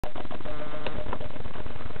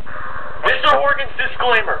Mr. Horgan's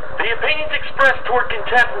disclaimer. The opinions expressed toward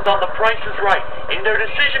contestants on The Price is Right in their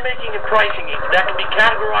decision-making and pricing games that can be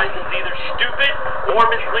categorized as either stupid or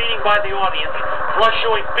misleading by the audience, plus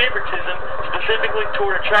showing favoritism specifically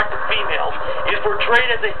toward attractive females, is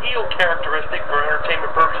portrayed as a heel characteristic for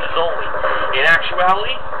entertainment purposes only. In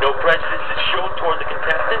actuality, no prejudice is shown toward the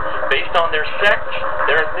contestant based on their sex,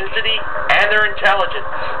 their ethnicity, and their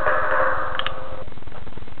intelligence.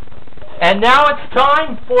 And now it's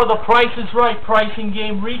time for the Price is Right pricing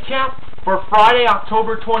game recap for Friday,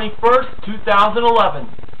 October 21st, 2011.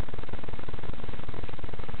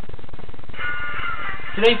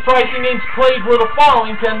 Today's pricing games played were the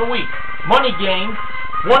following to end the week: Money Game,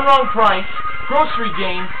 One Wrong Price, Grocery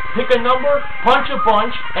Game, Pick a Number, Punch a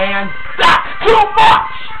Bunch, and That's Too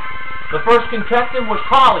Much! The first contestant was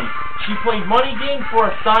Holly. She played Money Game for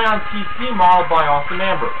a Scion TC modeled by Awesome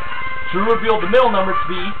Amber. Drew revealed the middle number to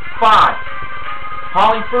be 5.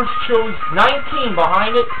 Holly first chose 19,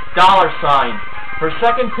 behind it, $. Her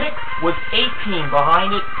second pick was 18,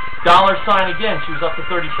 behind it, $. Again. She was up to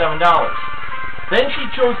 $37. Then she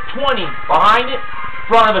chose 20, behind it,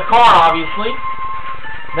 front of the car, obviously.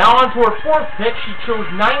 Now on to her fourth pick, she chose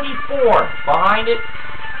 94, behind it,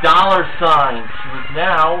 $. She was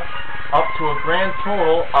now up to a grand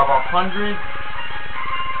total of $131.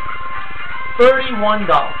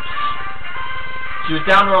 She was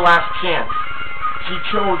down to her last chance. She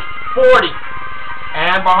chose 40,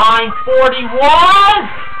 and behind 40 was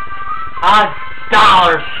 $.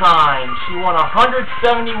 She won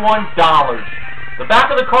 $171. The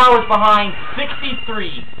back of the car was behind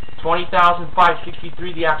 63,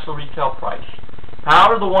 $20,563, the actual retail price.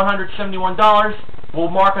 However, the $171 will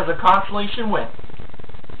mark as a consolation win.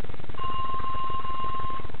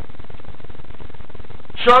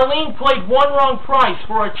 Charlene played One Wrong Price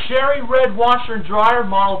for a cherry red washer and dryer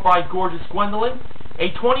modeled by Gorgeous Gwendolyn,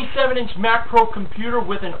 a 27-inch MacPro computer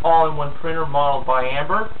with an all-in-one printer modeled by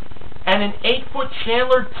Amber, and an 8-foot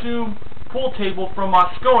Chandler II pool table from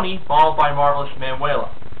Mosconi modeled by Marvelous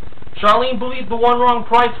Manuela. Charlene believed the One Wrong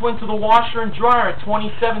Price went to the washer and dryer at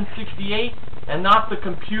 $2,768 and not the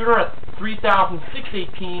computer at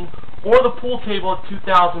 $3,618 or the pool table at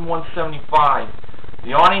 $2,175.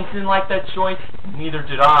 The audience didn't like that choice, neither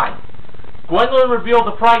did I. Gwendolyn revealed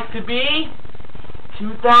the price to be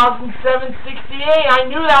 $2,768. I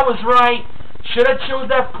knew that was right. Should have chose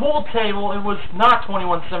that pool table. It was not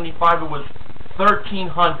 $2,175, it was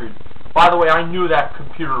 $1,300. By the way, I knew that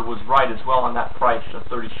computer was right as well on that price of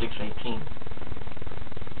 $3,618.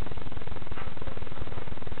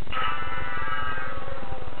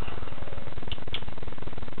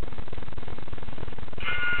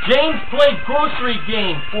 James played Grocery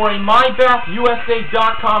Game for a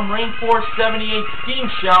MyBathUSA.com Rainforest 78 steam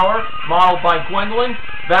shower modeled by Gwendolyn,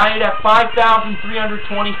 valued at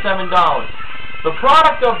 $5,327.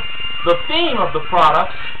 The theme of the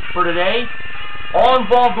products for today all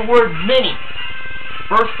involve the word mini.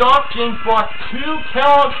 First off, James bought 2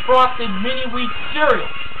 Kellogg's Frosted Mini Wheat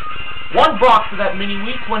cereals. One box of that mini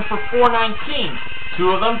wheat went for $4.19. 2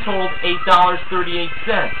 of them totaled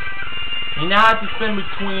 $8.38. He now had to spend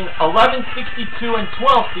between $11.62 and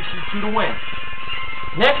 $12.62 to win.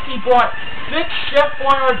 Next, he bought 6 Chef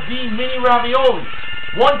Boyardee mini raviolis.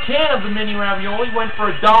 1 can of the mini ravioli went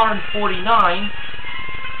for $1.49.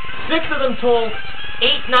 6 of them totaled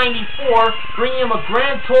 $8.94, bringing him a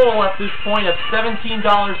grand total at this point of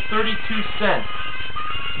 $17.32.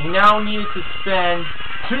 He now needed to spend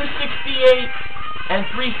 $2.68 and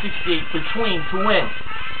 $3.68 between to win.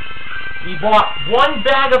 He bought 1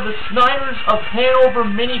 bag of the Snyder's of Hanover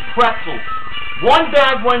mini pretzels. 1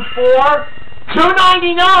 bag went for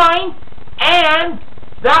 $2.99, and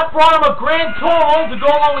that brought him a grand total to go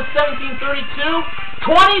along with $17.32,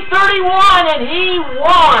 $20.31, and he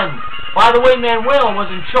won. By the way, Manuela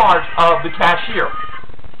was in charge of the cashier.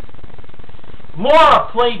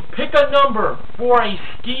 Laura played Pick a Number for a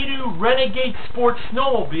Ski-Doo Renegade Sport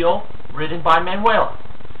snowmobile ridden by Manuela.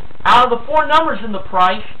 Out of the 4 numbers in the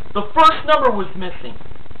price, the first number was missing.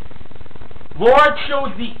 Laura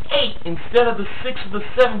chose the 8 instead of the 6 or the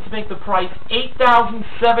 7 to make the price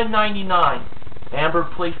 $8,799. Amber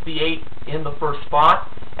placed the 8 in the first spot,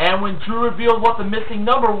 and when Drew revealed what the missing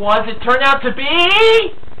number was, it turned out to be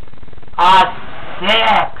a 6.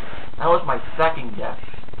 That was my second guess.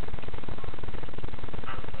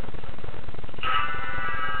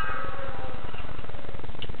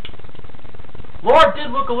 Laura did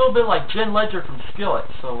look a little bit like Jen Ledger from Skillet,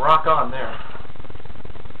 so rock on there.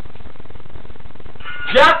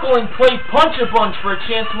 Jacqueline played Punch-a-Bunch for a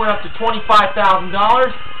chance to win up to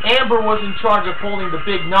 $25,000. Amber was in charge of holding the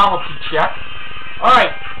big novelty check.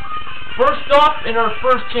 Alright, First off, in her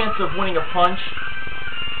first chance of winning a punch,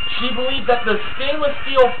 she believed that the stainless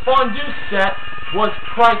steel fondue set was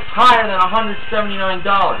priced higher than $179.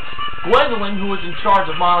 Gwendolyn, who was in charge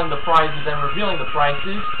of modeling the prizes and revealing the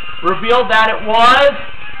prices, revealed that it was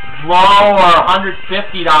lower, $150.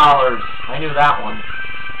 I knew that one.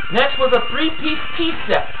 Next was a three-piece tea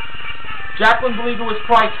set. Jacqueline believed it was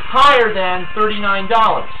priced higher than $39,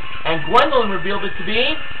 and Gwendolyn revealed it to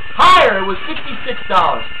be higher. It was $66.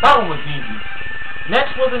 That one was easy.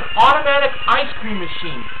 Next was an automatic ice cream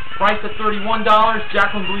machine, priced at $31.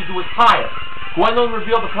 Jacqueline believed it was higher. Gwendolyn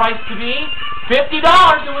revealed the price to be $50.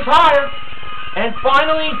 It was higher. And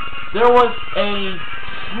finally, there was a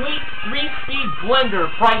Sleek 3-speed blender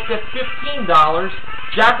priced at $15.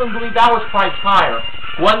 Jacqueline believed that was priced higher.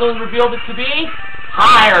 Gwendolyn revealed it to be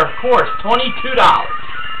higher, of course, $22.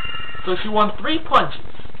 So she won 3 punches.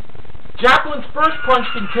 Jacqueline's first punch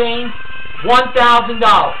contained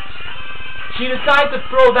 $1,000. She decided to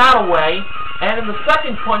throw that away, and in the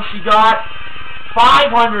second punch she got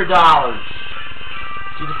 $500.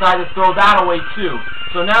 She decided to throw that away too.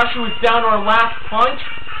 So now she was down to her last punch,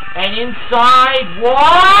 and inside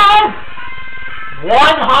was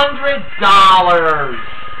 $100.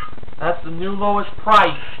 That's the new lowest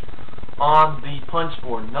price on the punch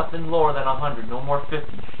board. Nothing lower than 100, no more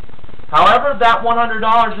 50s. However, that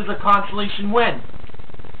 $100 is a consolation win.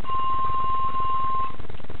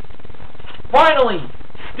 Finally,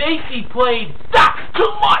 Stacy played That's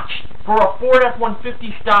Too Much for a Ford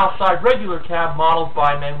F-150 Styleside regular cab modeled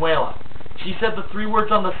by Manuela. She said the 3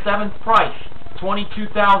 words on the 7th price,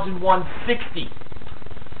 $22,160.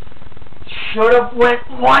 Should have went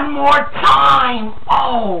one more time.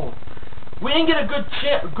 Oh, we didn't get a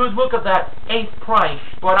good look at that 8th price,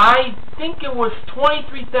 but I think it was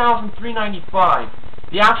 $23,395.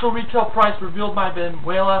 The actual retail price revealed by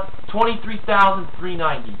Manuela,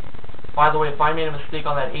 $23,390. By the way, if I made a mistake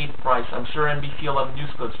on that 8th price, I'm sure NBC 11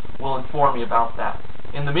 News Clips will inform me about that.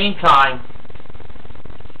 In the meantime,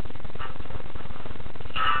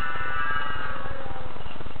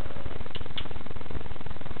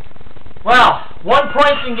 well, one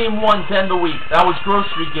pricing game won to end the week. That was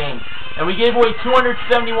Grocery Game. And we gave away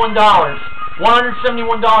 $271.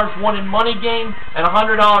 $171 won in Money Game and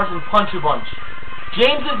 $100 in Punch-A-Bunch.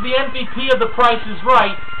 James is the MVP of The Price is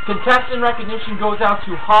Right. Contestant recognition goes out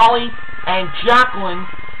to Holly and Jacqueline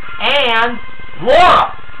and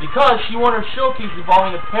Laura because she won her showcase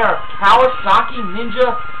involving a pair of Kawasaki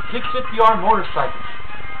Ninja 650R motorcycles.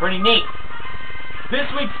 Pretty neat. This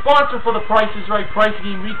week's sponsor for The Price is Right Pricing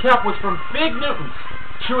Game Recap was from Fig Newtons,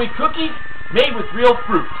 chewy cookies made with real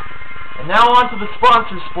fruit. And now on to the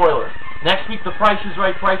sponsor spoiler. Next week, The Price is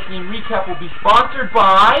Right Pricing Game Recap will be sponsored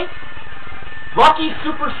by Lucky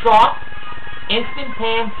Super Soft Instant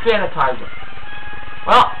Pan Sanitizer.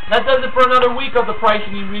 Well, that does it for another week of the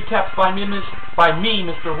Pricing Game Recaps by me,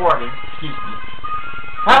 Mr. Horgan. Excuse me.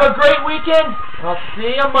 Have a great weekend, and I'll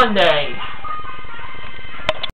see you Monday.